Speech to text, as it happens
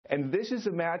And this is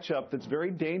a matchup that's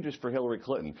very dangerous for Hillary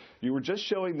Clinton. You were just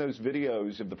showing those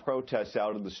videos of the protests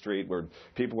out in the street where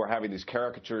people were having these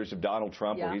caricatures of Donald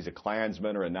Trump, where he's a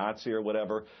Klansman or a Nazi or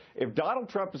whatever. If Donald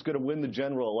Trump is going to win the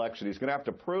general election, he's going to have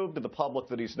to prove to the public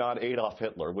that he's not Adolf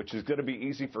Hitler, which is going to be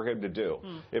easy for him to do.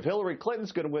 If Hillary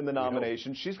Clinton's going to win the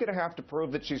nomination, she's going to have to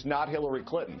prove that she's not Hillary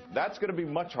Clinton. That's going to be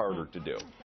much harder to do.